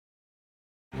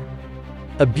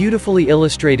a beautifully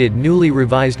illustrated newly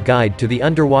revised guide to the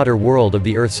underwater world of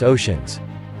the Earth's oceans.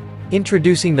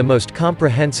 Introducing the most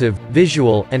comprehensive,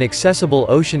 visual, and accessible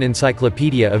ocean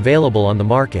encyclopedia available on the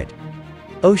market.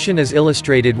 Ocean is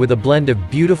illustrated with a blend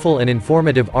of beautiful and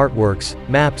informative artworks,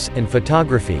 maps, and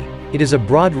photography. It is a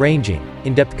broad-ranging,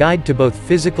 in-depth guide to both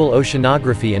physical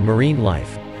oceanography and marine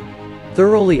life.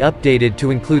 Thoroughly updated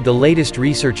to include the latest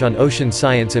research on ocean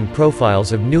science and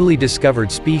profiles of newly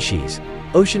discovered species,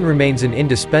 Ocean remains an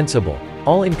indispensable,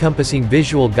 all-encompassing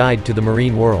visual guide to the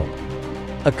marine world.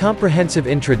 A comprehensive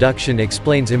introduction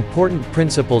explains important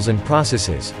principles and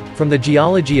processes, from the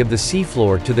geology of the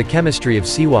seafloor to the chemistry of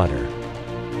seawater.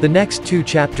 The next 2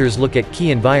 chapters look at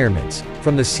key environments,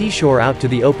 from the seashore out to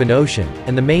the open ocean,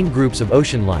 and the main groups of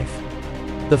ocean life.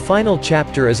 The final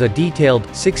chapter is a detailed,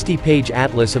 60-page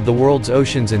atlas of the world's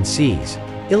oceans and seas,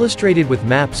 illustrated with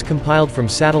maps compiled from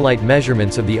satellite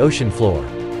measurements of the ocean floor.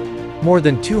 More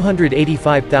than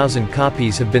 285,000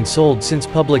 copies have been sold since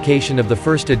publication of the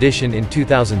first edition in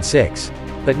 2006,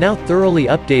 but now thoroughly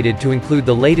updated to include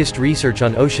the latest research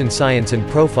on ocean science and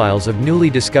profiles of newly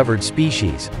discovered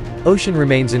species. Ocean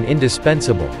remains an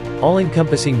indispensable,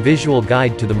 all-encompassing visual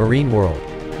guide to the marine world.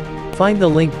 Find the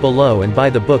link below and buy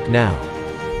the book now.